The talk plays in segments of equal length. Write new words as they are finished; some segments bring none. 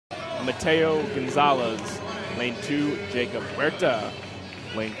Mateo Gonzalez. Lane 2, Jacob Huerta.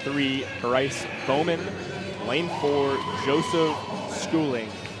 Lane 3, Bryce Bowman. Lane 4, Joseph Schooling.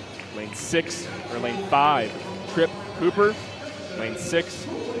 Lane 5, Trip Cooper. Lane 6,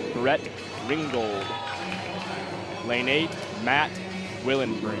 Brett Ringgold. Lane 8, Matt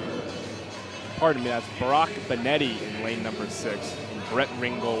Willenbrink. Pardon me, that's Brock Benetti in lane number 6, and Brett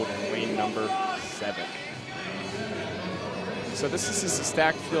Ringgold in lane number 7. So this is just a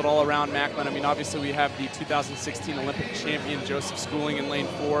stacked field all around Macklin. I mean, obviously we have the 2016 Olympic champion Joseph Schooling in lane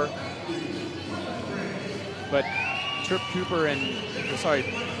 4. But Trip Cooper and, sorry,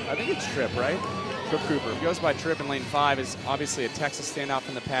 I think it's Trip, right? Trip Cooper. He goes by Trip in lane 5, is obviously a Texas standout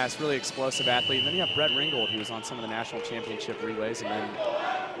from the past, really explosive athlete. And then you have Brett Ringgold, who was on some of the national championship relays, and then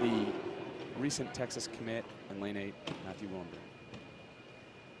the recent Texas commit in lane 8, Matthew Willenbrink.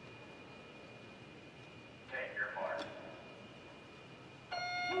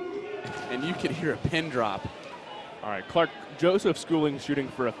 And you could hear a pin drop. All right, Clark, Joseph Schooling shooting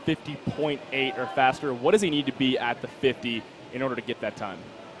for a 50.8 or faster. What does he need to be at the 50 in order to get that time?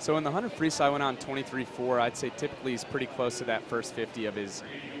 So in the 100 freestyle, went on 23.4. I'd say typically he's pretty close to that first 50 of his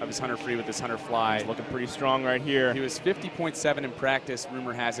 100 free with his 100 fly. He's looking pretty strong right here. He was 50.7 in practice.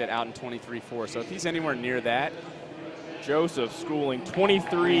 Rumor has it out in 23.4. So if he's anywhere near that, Joseph Schooling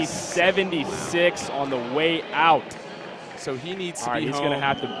 23.76 on the way out. So he needs to All right, be he's home. going to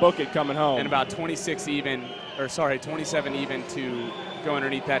have to book it coming home. And about 27 even to go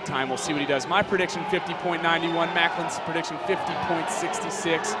underneath that time. We'll see what he does. My prediction, 50.91. Macklin's prediction,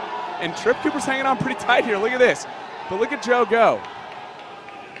 50.66. And Trip Cooper's hanging on pretty tight here. Look at this. But look at Joe go.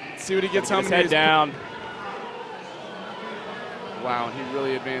 Let's see what he gets home. His head down. Wow, and he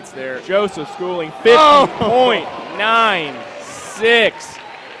really advanced there. Joseph Schooling, 50.96.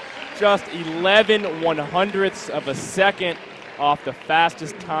 Just 11/100ths of a second off the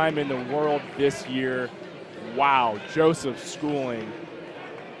fastest time in the world this year. Wow, Joseph Schooling.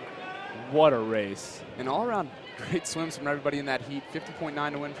 What a race. And all around great swims from everybody in that heat.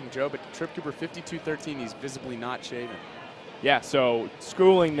 50.9 to win from Joe, but Trip Cooper 52.13. He's visibly not shaven. Yeah, so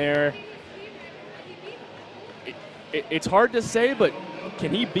Schooling there. It's hard to say, but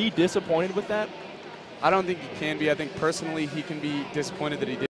can he be disappointed with that? I don't think he can be. I think personally he can be disappointed that he did.